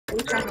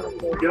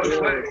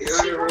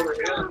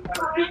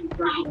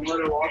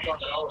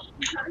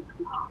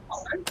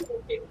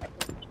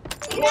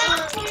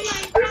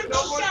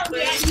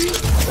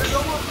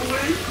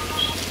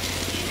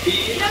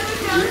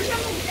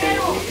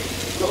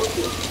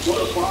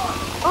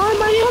Ay,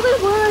 Mario, que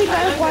puedo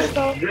editar el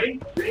cuarto.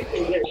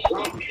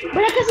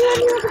 ¿Verdad que sí,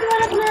 amigo, que te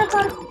van a poner el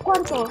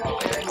cuarto?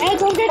 Hey,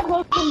 don't get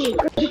close to me,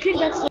 because you can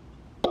get sick.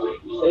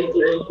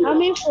 I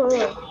mean, for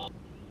real.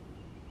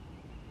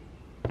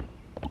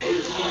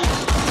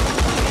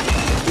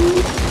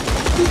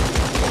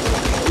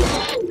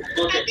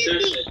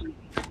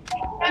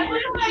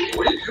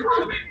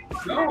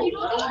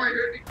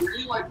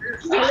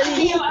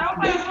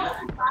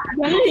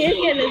 Yo le dije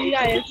que le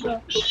diga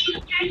eso.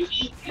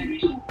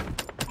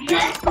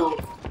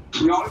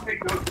 We always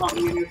take notes about me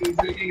and your things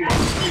thinking.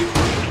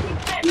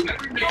 We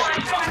never make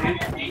notes about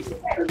anything.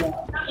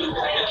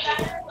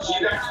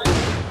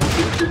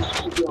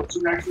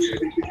 She's actually a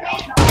big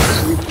out.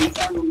 We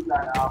try to leave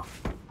that out.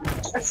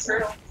 That's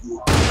true.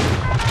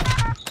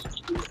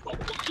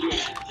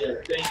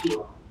 Thank you.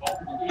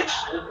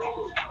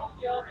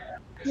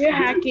 You're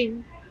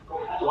hacking.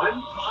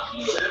 One coffee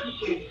with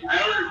everything. I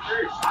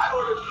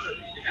ordered first.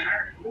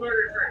 Who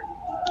ordered first?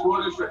 Who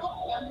ordered first?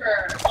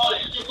 Oh,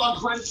 you just on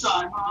French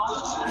time,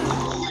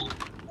 huh?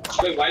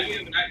 Wait, why do you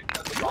have an ice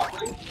cream?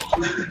 Broccoli?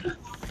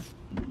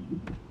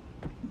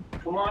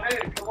 Come on in,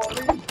 come on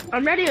in.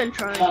 I'm not even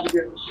trying.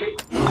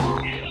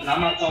 And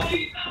I'm not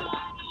talking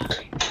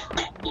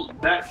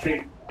that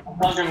cake. I'm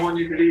talking one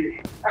you could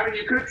eat. I mean,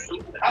 you could.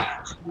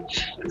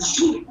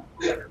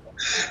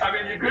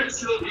 You could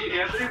still eat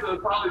Anthony, but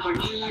it's probably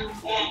like.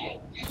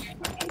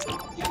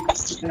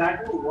 Can I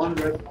do one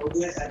red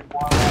velvet and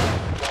one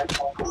white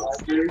chocolate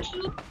raspberry?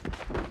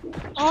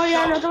 Oh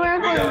yeah, no te voy a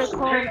con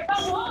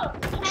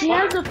Nicole. She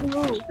has the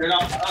flu. They're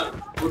not us.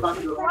 We're about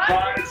to go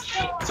surprise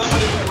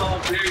somebody we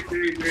love very,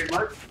 very, very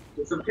much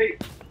with some cake.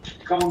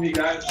 Come with me,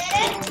 guys.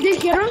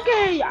 Dijeron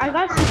que I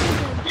got sick.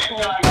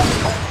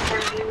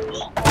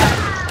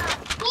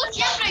 Tú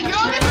siempre, yo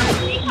me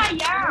fui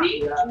allá.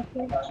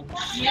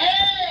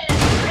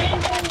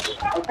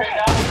 Okay,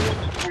 now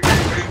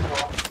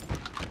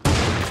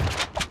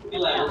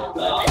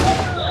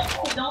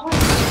Don't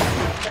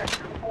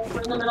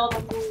we're in the middle of the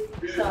food,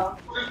 so.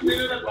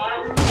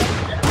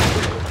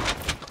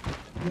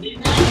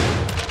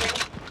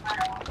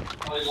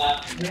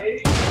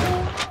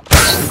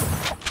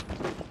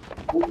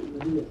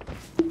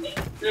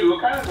 Dude, what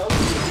kind of those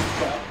is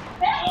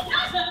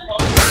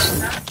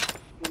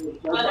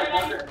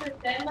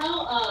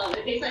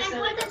It tastes like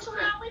cinnamon.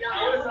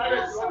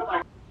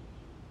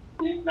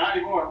 Not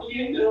anymore.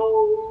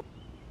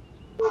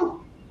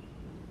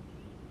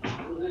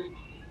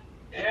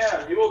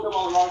 Yeah, you woke up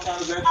on the wrong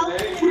time of bed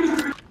today.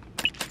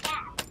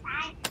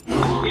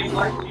 He's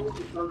like you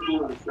with some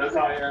foods. That's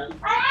how I am.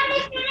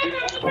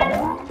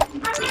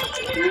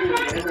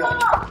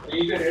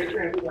 You get hair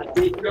transplant. Like,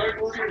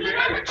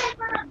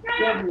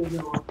 don't move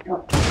your hair.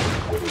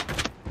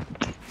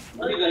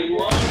 He's like,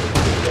 what?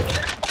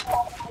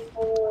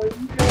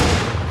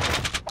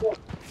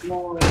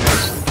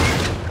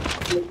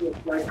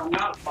 Like, I'm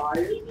not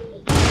biased.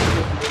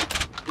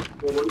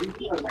 What do you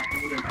think?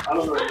 I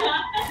don't know.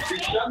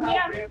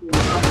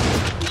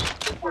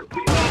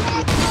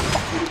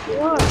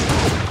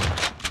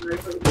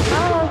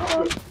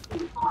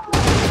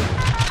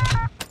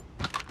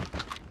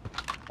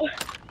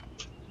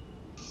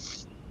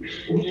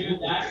 Dude,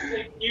 that's the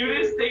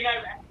cutest thing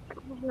I've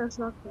ever. That's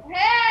not good.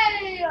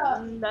 Hey!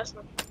 That's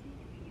not good.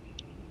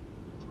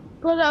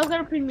 Because I was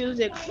gonna play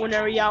music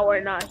whenever y'all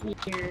were not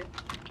here.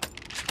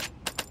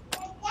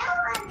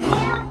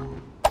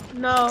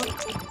 No.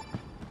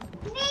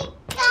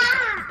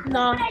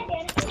 No.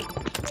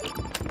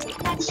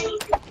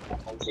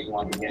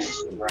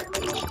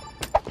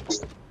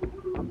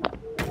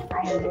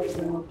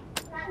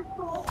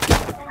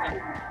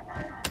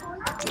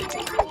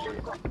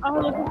 Oh,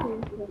 look at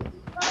this.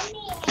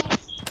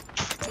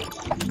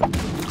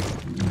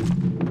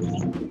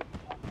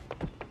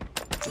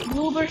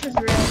 Blue versus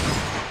red.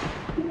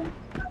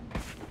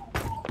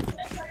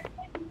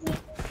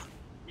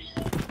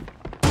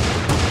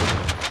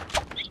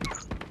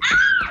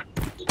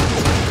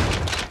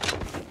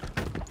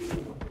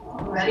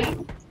 Ready?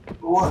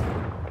 What?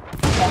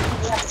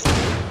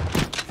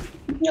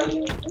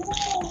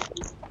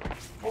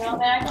 Well,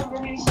 back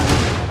over here.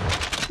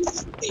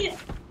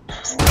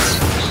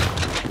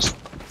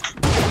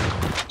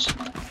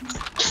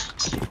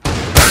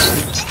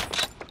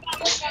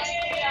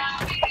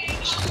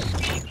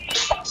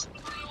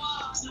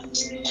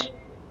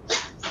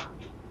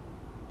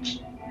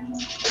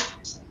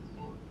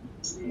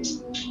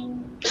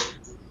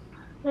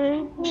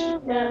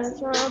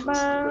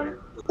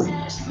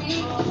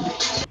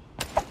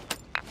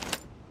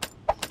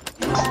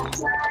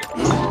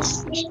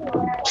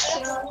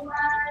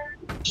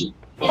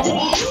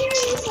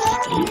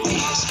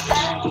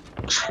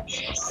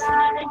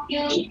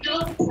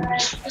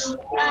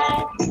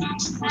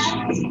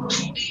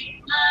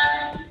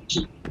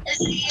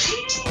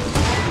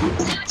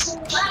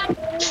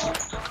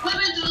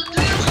 Women do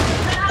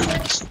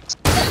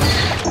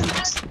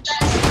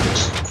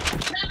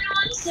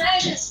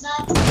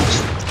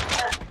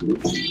I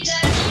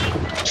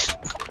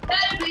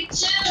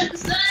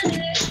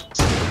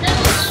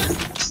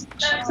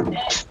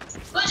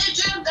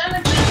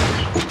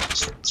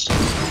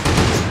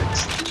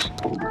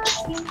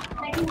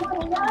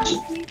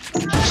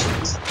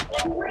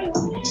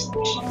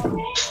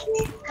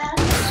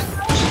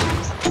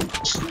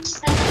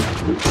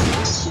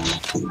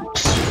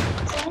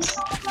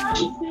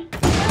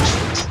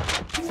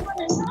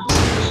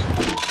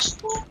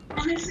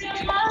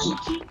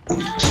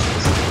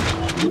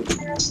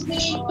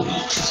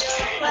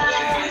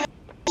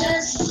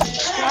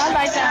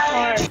like that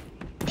part.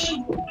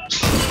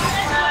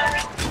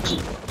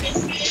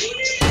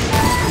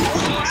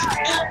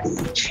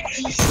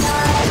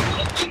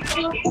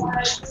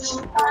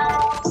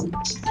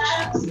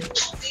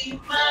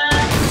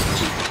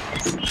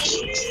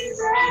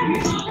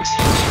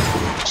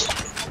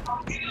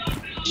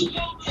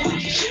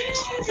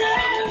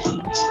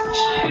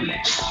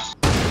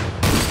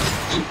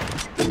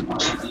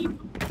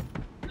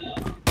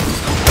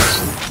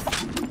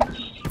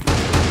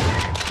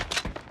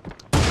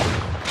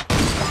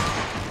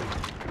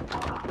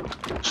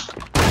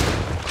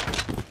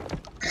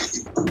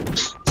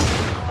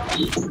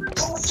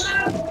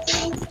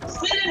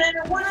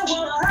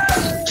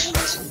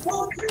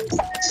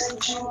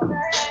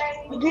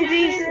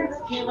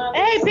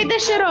 Hey, pick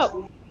that shit up.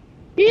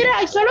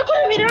 Mira, solo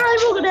con mirar al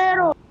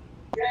bugrero.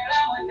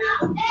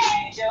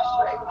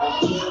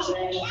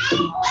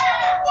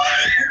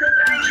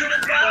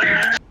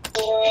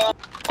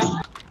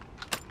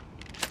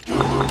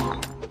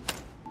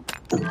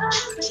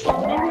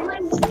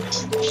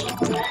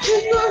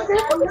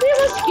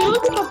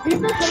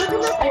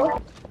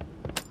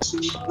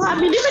 A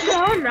mí no me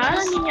quedó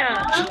nada, niña.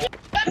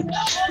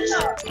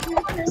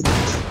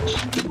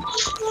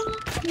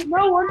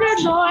 No wonder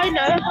no hay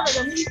nada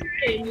para mí.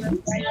 El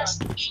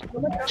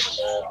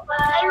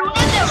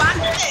lunes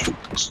levántate.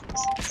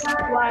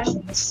 Why?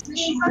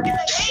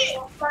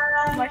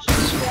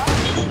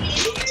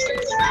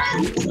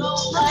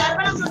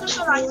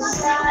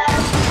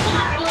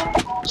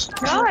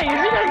 No, you're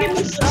just gonna give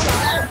me stuff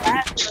out of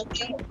that.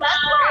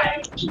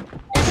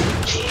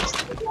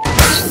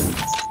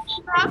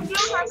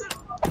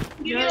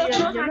 No,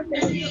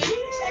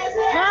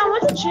 I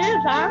want the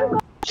chips. I don't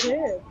got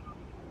chips.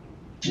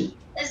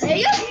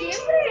 Ellos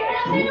siempre.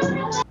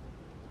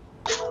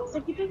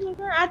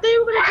 I thought you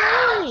were gonna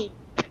join.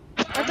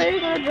 I thought you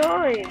were gonna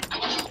join.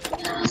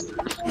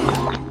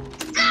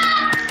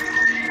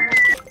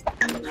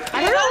 I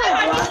don't know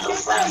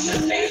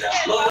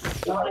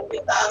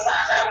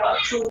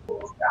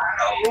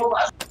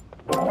what.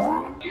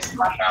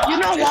 You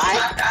know why?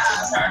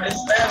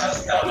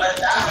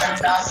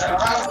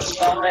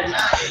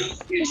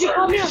 Did you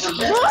call me a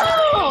no?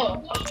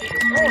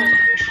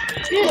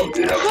 Dude,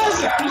 because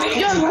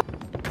you're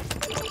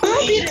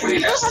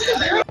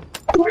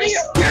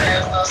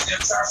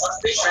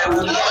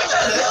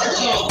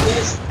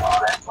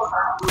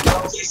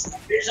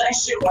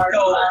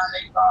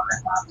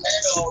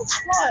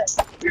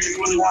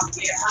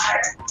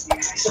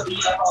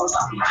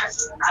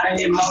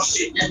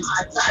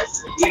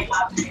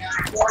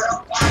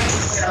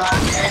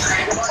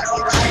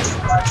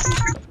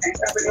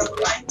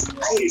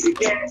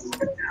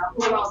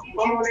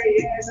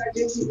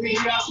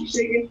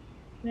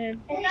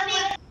man.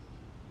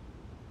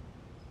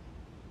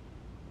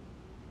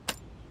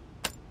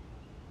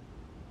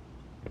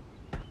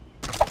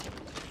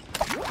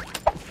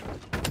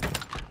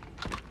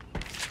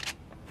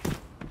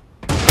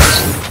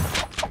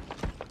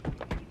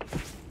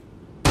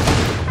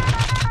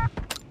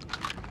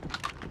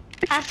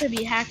 Have to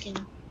be hacking.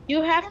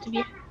 You have to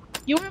be.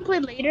 You wanna play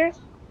later?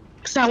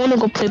 Cause I wanna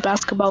go play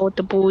basketball with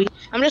the boy.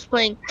 I'm just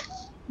playing.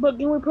 But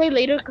can we play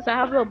later? Cause I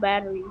have no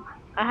battery.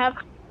 I have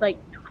like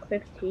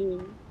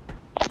 15.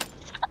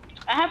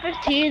 I have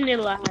 15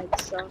 in lag,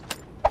 so.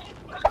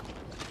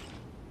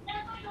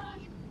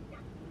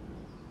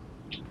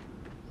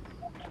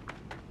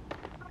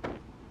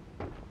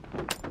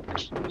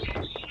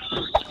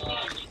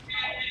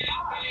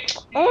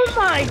 Oh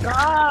my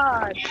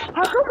god!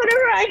 How come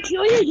whenever I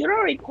kill you, you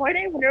don't record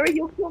it? Whenever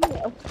you kill me,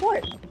 of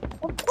course.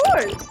 Of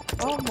course!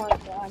 Oh my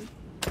god.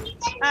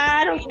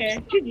 I don't care.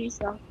 GG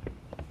stuff.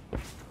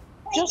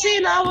 Just so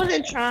you know, I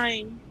wasn't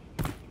trying.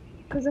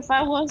 Cause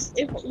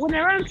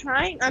whenever I'm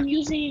trying, I'm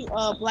using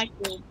black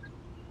build.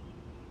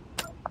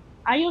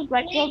 I use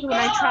black build when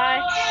I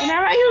try.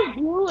 Whenever I use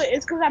blue,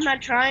 it's cause I'm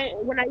not trying.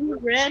 When I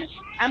use red,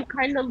 I'm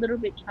kind of a little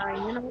bit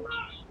trying, you know?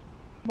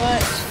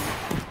 But,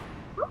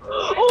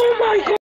 oh my god!